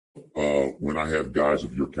when I have guys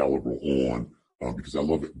of your caliber on, because I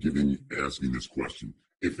love asking this question.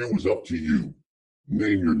 If it was up to you,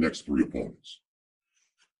 name your next three opponents.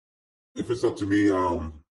 If it's up to me,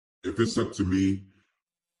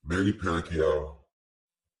 Manny Pacquiao,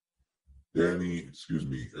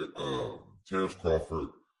 Terrence Crawford,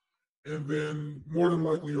 and then more than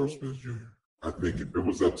likely Earl Spence Jr. I think if it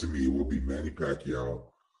was up to me, it would be Manny Pacquiao,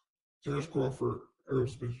 Terrence Crawford, Earl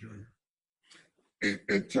Spence Jr.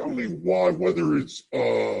 And tell me why, whether it's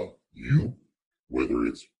you, whether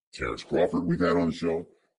it's Terrence Crawford we've had on the show,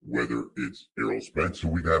 whether it's Errol Spence who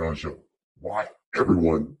we've had on the show, why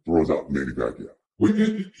everyone throws out Manny Pacquiao. Well,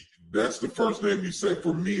 that's the first name you say.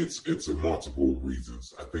 For me, it's a multiple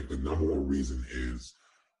reasons. I think the number one reason is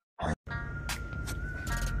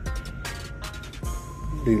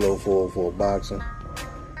D-Lo 404 Boxing.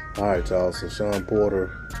 All right, y'all. So Shawn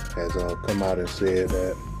Porter has come out and said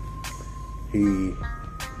that he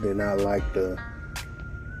did not like the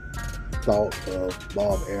thought of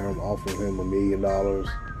Bob Arum offering him $1 million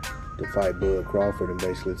to fight Bud Crawford, and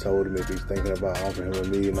basically told him if he's thinking about offering him $1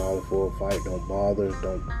 million for a fight, don't bother,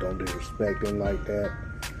 don't disrespect him like that.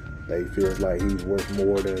 That he feels like he's worth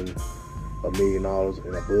more than $1 million,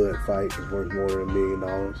 and a Bud fight is worth more than $1 million.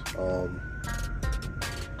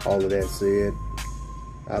 All of that said,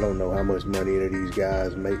 I don't know how much money any of these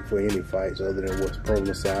guys make for any fights other than what's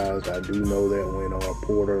publicized. I do know that when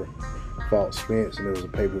Porter fought Spence and it was a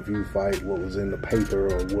pay-per-view fight, what was in the paper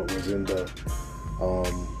or what was in the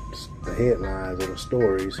headlines or the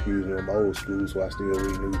stories, excuse me, I'm old school, so I still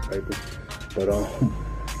read newspapers, but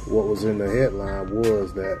what was in the headline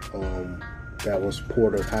was that that was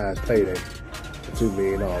Porter's highest payday, $2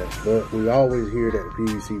 million. But we always hear that the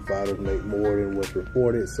PBC fighters make more than what's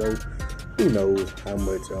reported, so who knows how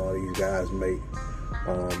much these guys make.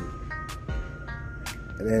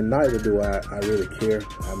 And then neither do I really care.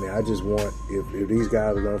 I mean, I just want, if these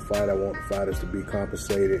guys are going to fight, I want the fighters to be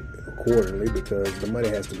compensated accordingly, because the money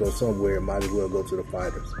has to go somewhere. It might as well go to the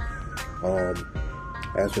fighters.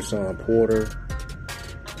 As for Shawn Porter,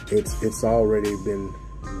 it's already been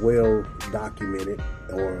well documented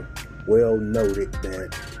or well noted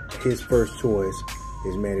that his first choice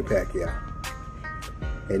is Manny Pacquiao.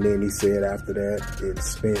 And then he said after that,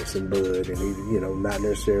 it's Spence and Bud. And he, not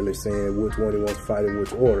necessarily saying which one he wants to fight in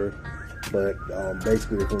which order. But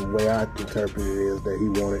basically, from the way I interpret it, is that he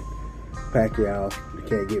wanted Pacquiao. If he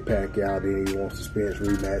can't get Pacquiao, then he wants the Spence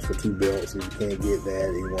rematch for 2 belts. If he can't get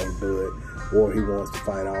that, he wants Bud. Or he wants to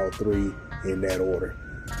fight all 3 in that order.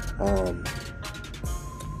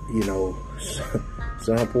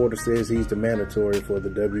 Shawn Porter says he's the mandatory for the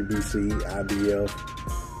WBC, IBF,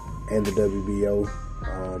 and the WBO.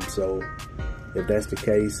 So if that's the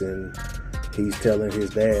case, and he's telling his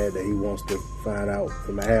dad that he wants to find out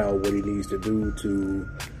from Al what he needs to do to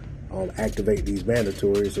activate these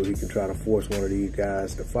mandatories so he can try to force one of these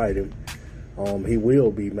guys to fight him, he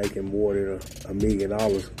will be making more than $1 million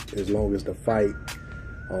as long as the fight,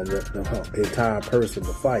 the entire purse of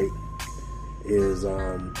the fight is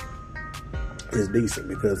decent,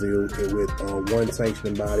 because with one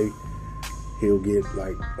sanctioning body, he'll get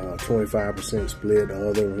like 25% split, the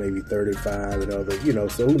other maybe 35, and other,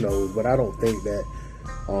 so who knows. But I don't think that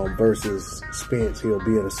versus Spence, he'll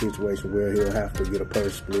be in a situation where he'll have to get a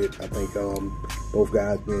purse split. I think both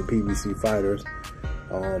guys being PBC fighters,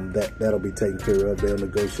 that'll be taken care of. They'll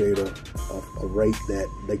negotiate a rate that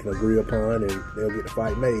they can agree upon, and they'll get the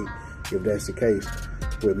fight made if that's the case.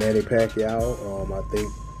 With Manny Pacquiao, I think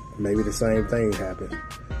maybe the same thing happens.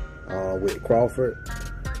 With Crawford,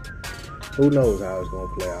 who knows how it's going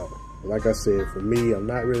to play out. Like I said, for me, I'm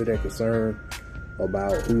not really that concerned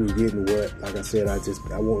about who's getting what. Like I said, I just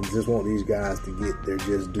want these guys to get their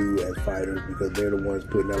just due as fighters, because they're the ones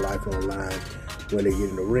putting their life on the line when they get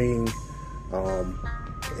in the ring.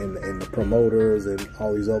 And the promoters and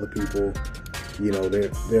all these other people,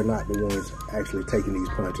 they're not the ones actually taking these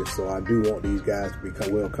punches. So I do want these guys to be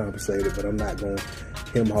well compensated, but I'm not going to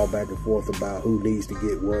hem-haw back and forth about who needs to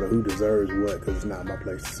get what or who deserves what, because it's not my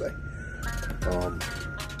place to say.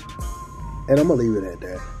 And I'm going to leave it at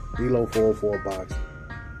that. D-Lo 404 Boxing.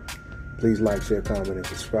 Please like, share, comment, and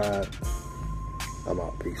subscribe. I'm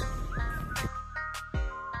out. Peace.